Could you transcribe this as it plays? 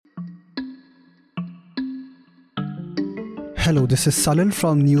Hello, this is Salil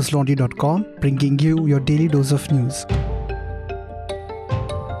from newslaundry.com, bringing you your daily dose of news.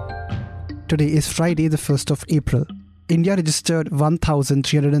 Today is Friday, the 1st of April. India registered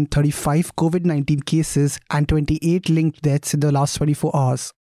 1,335 COVID-19 cases and 28 linked deaths in the last 24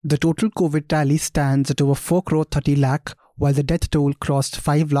 hours. The total COVID tally stands at over 4 crore 30 lakh, while the death toll crossed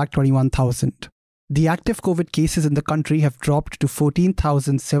 5 lakh 21,000. The active COVID cases in the country have dropped to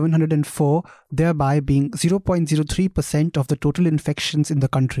 14,704, thereby being 0.03% of the total infections in the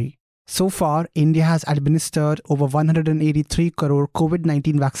country. So far, India has administered over 183 crore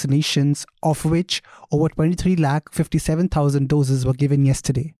COVID-19 vaccinations, of which over 23 lakh 57,000 doses were given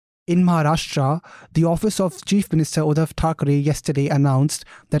yesterday. In Maharashtra, the office of Chief Minister Uddhav Thackeray yesterday announced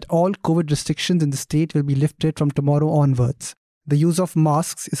that all COVID restrictions in the state will be lifted from tomorrow onwards. The use of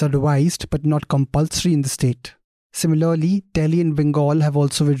masks is advised but not compulsory in the state. Similarly, Delhi and Bengal have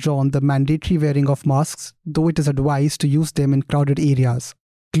also withdrawn the mandatory wearing of masks, though it is advised to use them in crowded areas.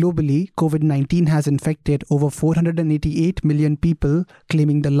 Globally, COVID-19 has infected over 488 million people,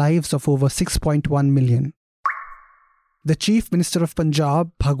 claiming the lives of over 6.1 million. The Chief Minister of Punjab,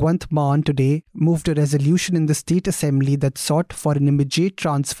 Bhagwant Mann, today moved a resolution in the State Assembly that sought for an immediate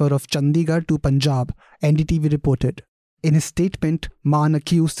transfer of Chandigarh to Punjab, NDTV reported. In his statement, Mann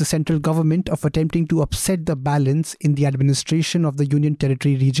accused the central government of attempting to upset the balance in the administration of the Union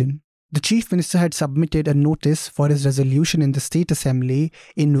Territory region. The Chief Minister had submitted a notice for his resolution in the State Assembly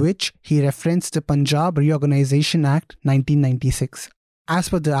in which he referenced the Punjab Reorganisation Act 1996. As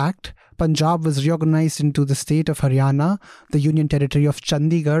per the Act, Punjab was reorganised into the state of Haryana, the Union Territory of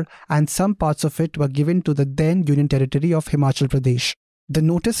Chandigarh, and some parts of it were given to the then Union Territory of Himachal Pradesh. The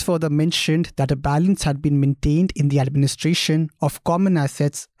notice further mentioned that a balance had been maintained in the administration of common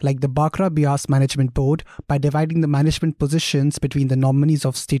assets like the Bhakra Bias Management Board by dividing the management positions between the nominees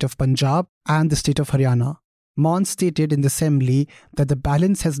of state of Punjab and the state of Haryana. Mann stated in the assembly that the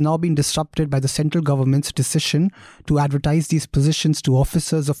balance has now been disrupted by the central government's decision to advertise these positions to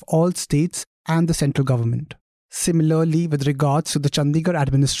officers of all states and the central government. Similarly, with regards to the Chandigarh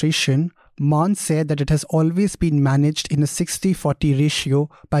administration, Mann said that it has always been managed in a 60-40 ratio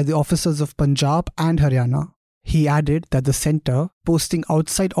by the officers of Punjab and Haryana. He added that the centre, posting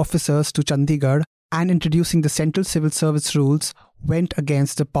outside officers to Chandigarh and introducing the central civil service rules, went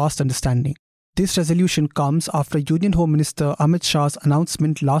against the past understanding. This resolution comes after Union Home Minister Amit Shah's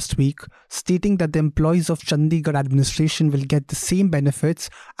announcement last week stating that the employees of Chandigarh administration will get the same benefits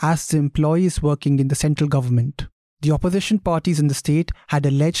as the employees working in the central government. The opposition parties in the state had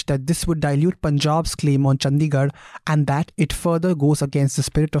alleged that this would dilute Punjab's claim on Chandigarh and that it further goes against the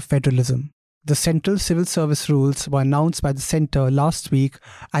spirit of federalism. The central civil service rules were announced by the centre last week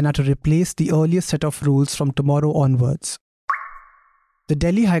and are to replace the earlier set of rules from tomorrow onwards. The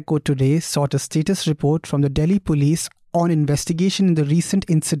Delhi High Court today sought a status report from the Delhi Police on investigation in the recent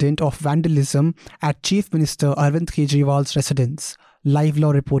incident of vandalism at Chief Minister Arvind Kejriwal's residence, Live Law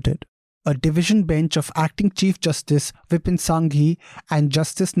reported. A division bench of Acting Chief Justice Vipin Sanghi and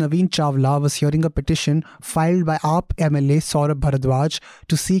Justice Naveen Chawla was hearing a petition filed by AAP MLA Saurabh Bharadwaj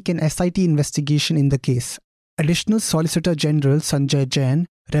to seek an SIT investigation in the case. Additional Solicitor General Sanjay Jain,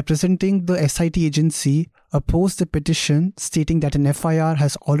 representing the SIT agency, opposed the petition, stating that an FIR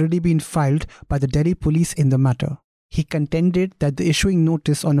has already been filed by the Delhi Police in the matter. He contended that the issuing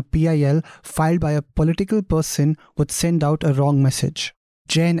notice on a PIL filed by a political person would send out a wrong message.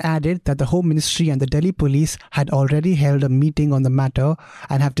 Jain added that the Home Ministry and the Delhi Police had already held a meeting on the matter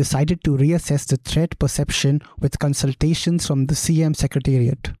and have decided to reassess the threat perception with consultations from the CM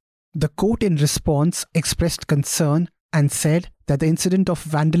Secretariat. The court in response expressed concern and said that the incident of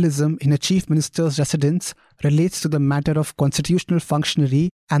vandalism in a Chief Minister's residence relates to the matter of constitutional functionary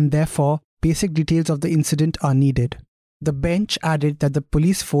and therefore basic details of the incident are needed. The bench added that the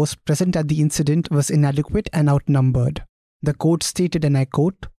police force present at the incident was inadequate and outnumbered. The court stated, and I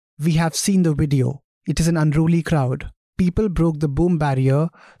quote, "We have seen the video. It is an unruly crowd. People broke the boom barrier.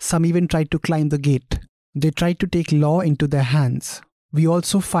 Some even tried to climb the gate. They tried to take law into their hands. We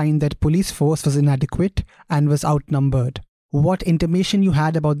also find that police force was inadequate and was outnumbered. What intimation you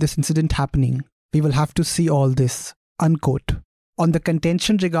had about this incident happening? We will have to see all this." Unquote. On the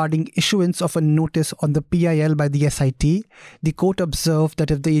contention regarding issuance of a notice on the PIL by the SIT, the court observed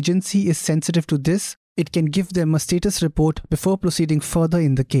that if the agency is sensitive to this, it can give them a status report before proceeding further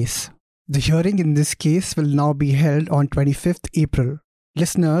in the case. The hearing in this case will now be held on 25th April.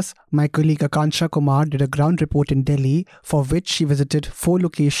 Listeners, my colleague Akansha Kumar did a ground report in Delhi for which she visited 4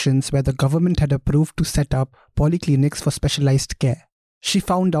 locations where the government had approved to set up polyclinics for specialized care. She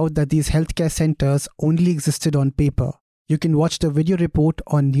found out that these healthcare centers only existed on paper. You can watch the video report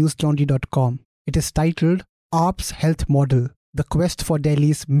on newslaundry.com. It is titled ARP's health model, the quest for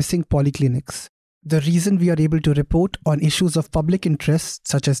Delhi's missing polyclinics. The reason we are able to report on issues of public interest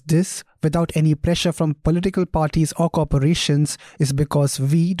such as this without any pressure from political parties or corporations is because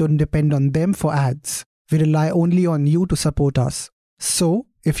we don't depend on them for ads. We rely only on you to support us. So,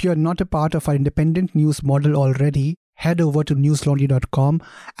 if you are not a part of our independent news model already, head over to newslaundry.com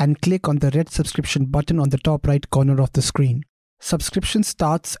and click on the red subscription button on the top right corner of the screen. Subscription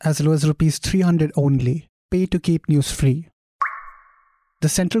starts as low as Rs 300 only. Pay to keep news free. The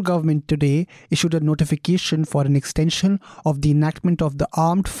central government today issued a notification for an extension of the enactment of the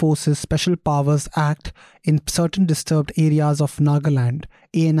Armed Forces Special Powers Act in certain disturbed areas of Nagaland,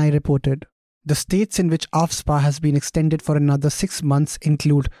 ANI reported. The states in which AFSPA has been extended for another 6 months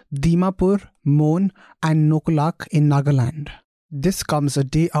include Dimapur, Mon and Nokolak in Nagaland. This comes a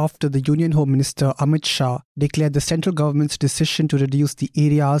day after the Union Home Minister Amit Shah declared the central government's decision to reduce the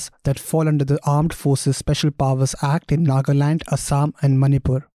areas that fall under the Armed Forces Special Powers Act in Nagaland, Assam and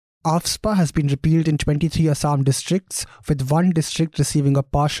Manipur. AFSPA has been repealed in 23 Assam districts, with one district receiving a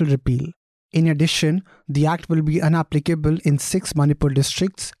partial repeal. In addition, the act will be unapplicable in 6 Manipur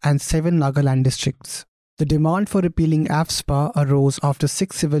districts and 7 Nagaland districts. The demand for repealing AFSPA arose after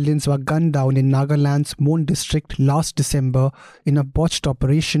 6 civilians were gunned down in Nagaland's Mon district last December in a botched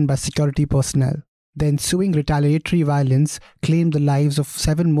operation by security personnel. The ensuing retaliatory violence claimed the lives of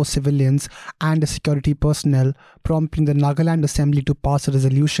 7 more civilians and a security personnel, prompting the Nagaland Assembly to pass a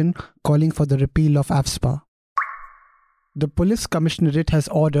resolution calling for the repeal of AFSPA. The Police Commissionerate has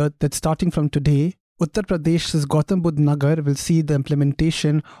ordered that starting from today, Uttar Pradesh's Gautam Budh Nagar will see the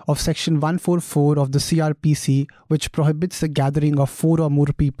implementation of Section 144 of the CRPC, which prohibits the gathering of 4 or more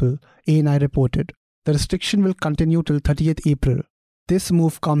people, ANI reported. The restriction will continue till 30th April. This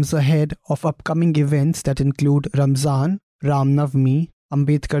move comes ahead of upcoming events that include Ramzan, Ram Navami,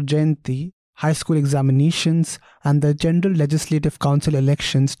 Ambedkar Jayanti, high school examinations, and the General Legislative Council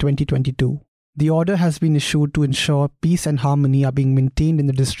elections 2022. The order has been issued to ensure peace and harmony are being maintained in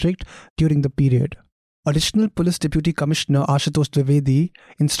the district during the period. Additional Police Deputy Commissioner Ashutosh Dwivedi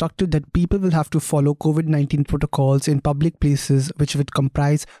instructed that people will have to follow COVID-19 protocols in public places, which would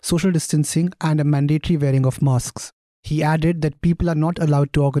comprise social distancing and a mandatory wearing of masks. He added that people are not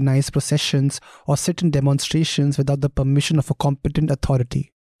allowed to organize processions or sit in demonstrations without the permission of a competent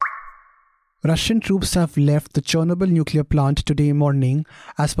authority. Russian troops have left the Chernobyl nuclear plant today morning,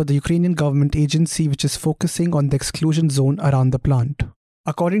 as per the Ukrainian government agency, which is focusing on the exclusion zone around the plant.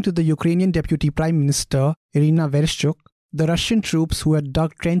 According to the Ukrainian Deputy Prime Minister Irina Vereshchuk, the Russian troops who had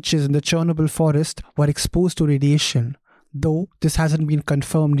dug trenches in the Chernobyl forest were exposed to radiation, though this hasn't been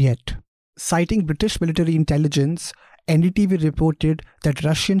confirmed yet. Citing British military intelligence, NDTV reported that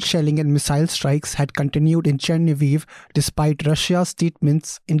Russian shelling and missile strikes had continued in Chernihiv despite Russia's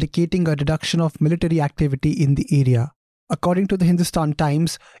statements indicating a reduction of military activity in the area. According to the Hindustan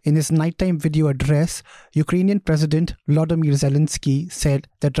Times, in his nighttime video address, Ukrainian President Volodymyr Zelensky said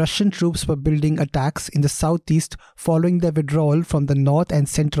that Russian troops were building attacks in the southeast following their withdrawal from the north and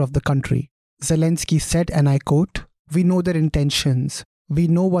center of the country. Zelensky said, and I quote, "We know their intentions. We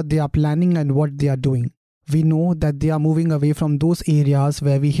know what they are planning and what they are doing. We know that they are moving away from those areas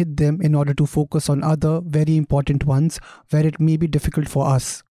where we hit them in order to focus on other very important ones where it may be difficult for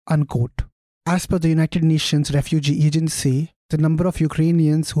us." Unquote. As per the United Nations Refugee Agency, the number of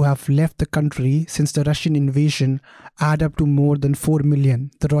Ukrainians who have left the country since the Russian invasion add up to more than 4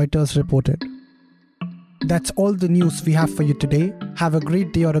 million, the Reuters reported. That's all the news we have for you today. Have a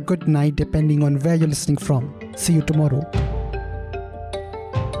great day or a good night depending on where you're listening from. See you tomorrow.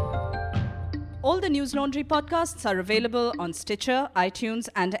 All the News Laundry podcasts are available on Stitcher, iTunes,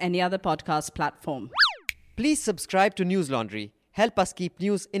 and any other podcast platform. Please subscribe to News Laundry. Help us keep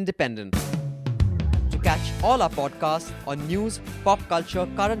news independent. To catch all our podcasts on news, pop culture,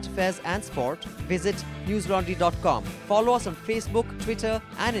 current affairs, and sport, visit newslaundry.com. Follow us on Facebook, Twitter,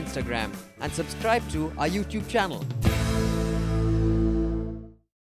 and Instagram, and subscribe to our YouTube channel.